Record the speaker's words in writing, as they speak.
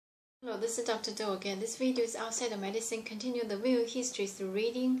Hello, this is Dr. Do again. This video is outside of medicine. Continue the real history through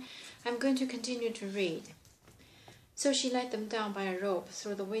reading. I'm going to continue to read. So she let them down by a rope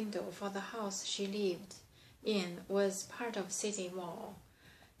through the window, for the house she lived in was part of city wall.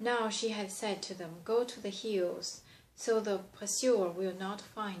 Now she had said to them, "Go to the hills, so the pursuer will not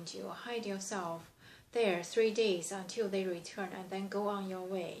find you. Hide yourself there 3 days until they return, and then go on your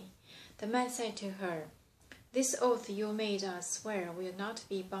way." The man said to her, "This oath you made us swear will not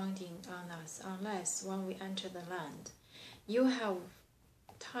be binding on us unless when we enter the land. You have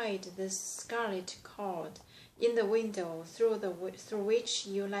tied the scarlet cord in the window through which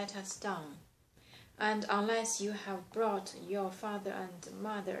you let us down, and unless you have brought your father and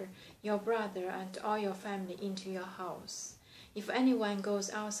mother, your brother, and all your family into your house. If anyone goes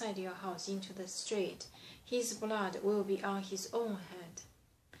outside your house into the street, his blood will be on his own head.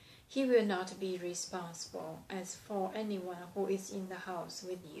 He will not be responsible as for anyone who is in the house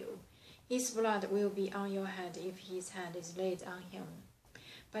with you. His blood will be on your head if his hand is laid on him.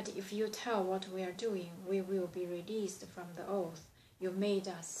 But if you tell what we are doing, we will be released from the oath you made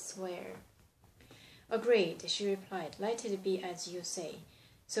us swear." "Agreed," she replied. "Let it be as you say."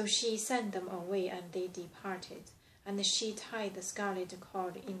 So she sent them away, and they departed, and she tied the scarlet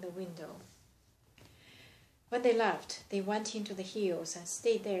cord in the window. When they left, they went into the hills and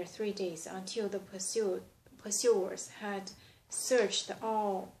stayed there 3 days until the pursuers had searched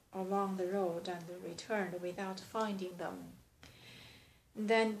all along the road and returned without finding them.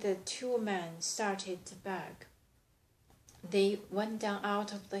 Then the 2 men started back. They went down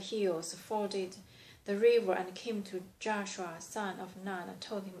out of the hills, forded the river, and came to Joshua, son of Nun, and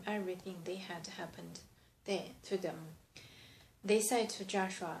told him everything that had happened to them. They said to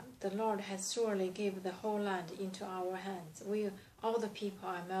Joshua, "The Lord has surely given the whole land into our hands. All the people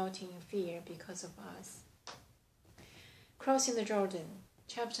are melting in fear because of us." Crossing the Jordan,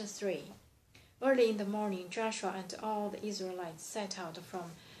 chapter 3. Early in the morning, Joshua and all the Israelites set out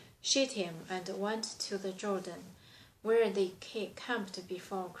from Shittim and went to the Jordan, where they camped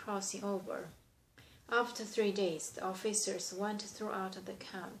before crossing over. After 3 days, the officers went throughout the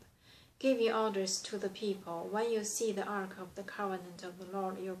camp, giving orders to the people, "When you see the ark of the covenant of the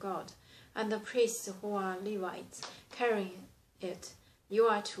Lord your God, and the priests who are Levites carrying it, you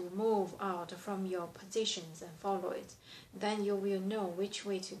are to move out from your positions and follow it. Then you will know which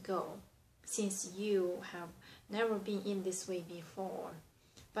way to go, since you have never been in this way before.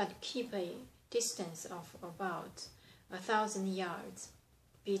 But keep a distance of about 1,000 yards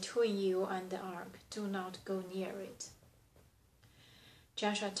between you and the ark. Do not go near it."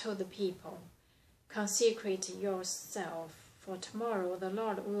 Joshua told the people, "Consecrate yourself, for tomorrow the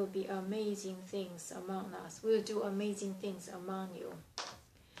Lord will do amazing things among us. Will do amazing things among you."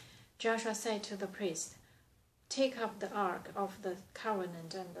 Joshua said to the priest, "Take up the ark of the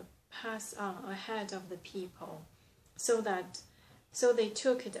covenant and pass on ahead of the people." So they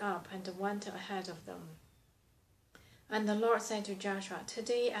took it up and went ahead of them. And the Lord said to Joshua,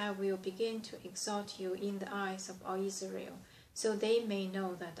 "Today I will begin to exalt you in the eyes of all Israel, so they may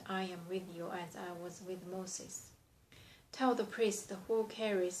know that I am with you as I was with Moses. Tell the priest who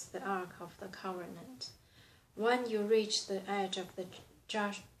carries the ark of the covenant, when you reach the edge of the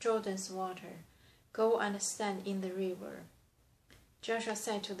Jordan's water, go and stand in the river." Joshua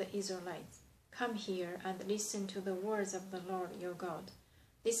said to the Israelites, "Come here and listen to the words of the Lord your God.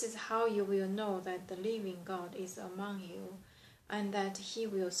 This is how you will know that the living God is among you, and that he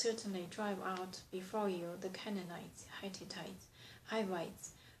will certainly drive out before you the Canaanites, Hittites,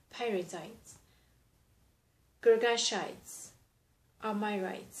 Hivites, Perizzites, Girgashites,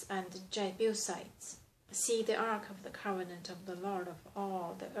 Amorites, and Jebusites. See, the ark of the covenant of the Lord of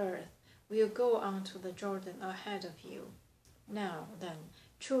all the earth will go on to the Jordan ahead of you. Now then,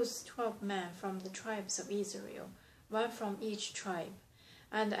 choose 12 men from the tribes of Israel, 1 from each tribe.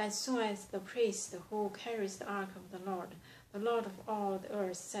 And as soon as the priest who carries the ark of the Lord of all the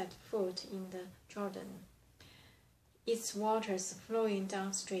earth, set foot in the Jordan, its waters flowing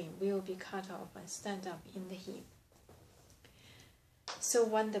downstream will be cut off and stand up in the heap." So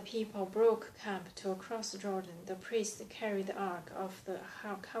when the people broke camp to cross Jordan, the priest carried the ark of the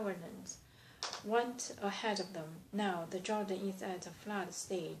covenant went ahead of them. Now the Jordan is at a flood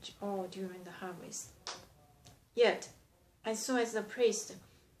stage all during the harvest. Yet, as soon as the priests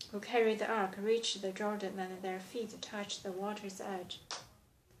who carried the ark reached the Jordan and their feet touched the water's edge,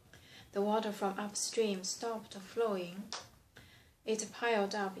 the water from upstream stopped flowing. It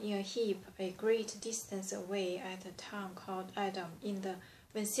piled up in a heap a great distance away at a town called Adam in the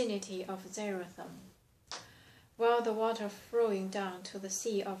vicinity of Zarethan, while the water flowing down to the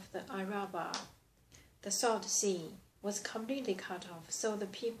sea of the Arabah, the Salt Sea, was completely cut off, so the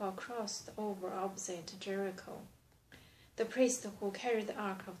people crossed over opposite Jericho. The priest who carried the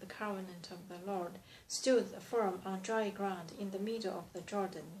Ark of the Covenant of the Lord stood firm on dry ground in the middle of the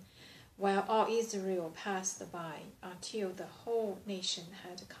Jordan, while all Israel passed by, until the whole nation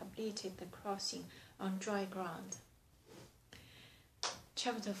had completed the crossing on dry ground.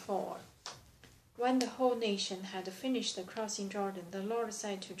 Chapter 4. When the whole nation had finished crossing Jordan, the Lord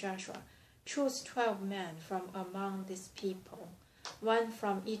said to Joshua, "Choose 12 men from among this people, one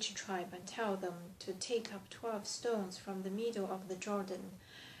from each tribe, and tell them to take up 12 stones from the middle of the Jordan,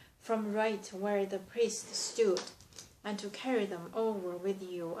 from right where the priest stood, and to carry them over with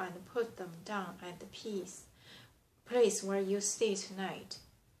you and put them down at the place where you stay tonight."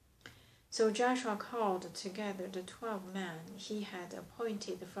 So Joshua called together the 12 men he had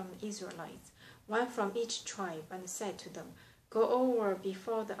appointed from the Israelites, one from each tribe, and said to them, "Go over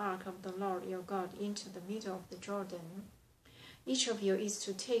before the ark of the Lord your God into the middle of the Jordan. Each of you is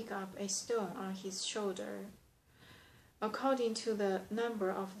to take up a stone on his shoulder, according to the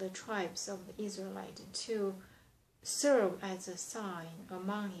number of the tribes of the Israelites, to serve as a sign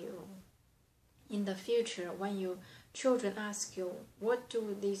among you. In the future, when your children ask you, 'What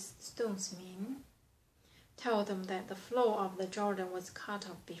do these stones mean?' tell them that the flow of the Jordan was cut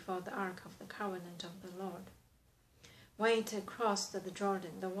off before the ark of the covenant of the Lord. When it crossed the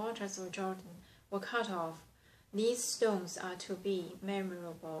Jordan, the waters of Jordan were cut off. These stones are to be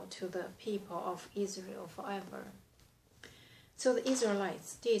memorable to the people of Israel forever." So the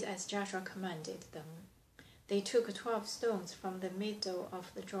Israelites did as Joshua commanded them. They took 12 stones from the middle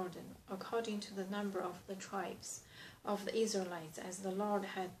of the Jordan, according to the number of the tribes of the Israelites, as the Lord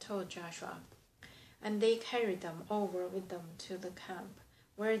had told Joshua. And they carried them over with them to the camp,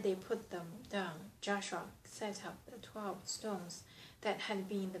 where they put them down. Joshua set up the 12 stones that had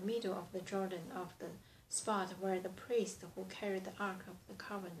been in the middle of the Jordan, of the spot where the priest who carried the Ark of the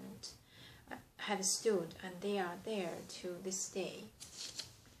Covenant had stood, and they are there to this day.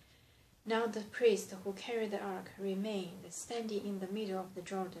 Now the priest who carried the ark remained standing in the middle of the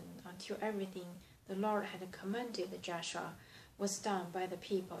Jordan until everything the Lord had commanded Joshua was done by the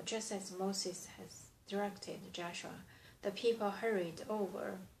people, just as Moses had directed Joshua. The people hurried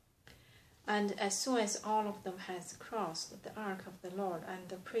over, and as soon as all of them had crossed the ark of the Lord, and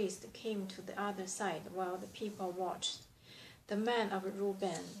the priest came to the other side while the people watched, the men of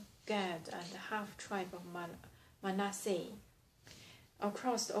Reuben, Gad, and the half-tribe of Manasseh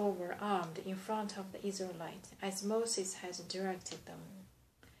crossed over armed in front of the Israelites, as Moses had directed them.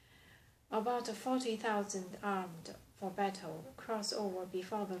 About 40,000 armed for battle crossed over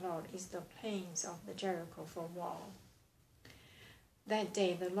before the Lord in the plains of the Jericho for war. That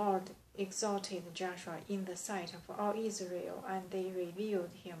day the Lord exalted Joshua in the sight of all Israel, and they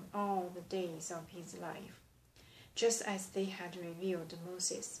revealed him all the days of his life, just as they had revealed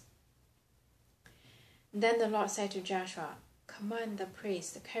Moses. Then the Lord said to Joshua, "Command the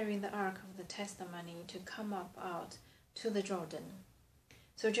priest carrying the ark of the testimony to come up out to the Jordan."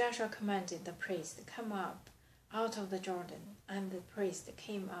 So Joshua commanded the priest, "Come up out of the Jordan." And the priest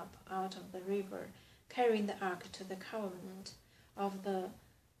came up out of the river, carrying the ark to the covenant of the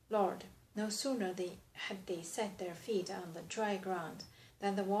Lord. No sooner had they set their feet on the dry ground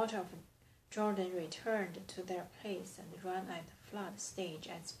than the water of Jordan returned to their place and ran at the flood stage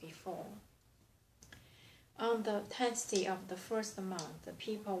as before. On the 10th day of the first month, the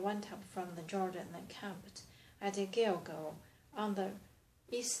people went up from the Jordan and camped at Gilgal on the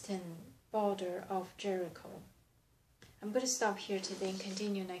eastern border of Jericho. I'm going to stop here today and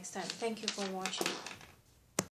continue next time. Thank you for watching.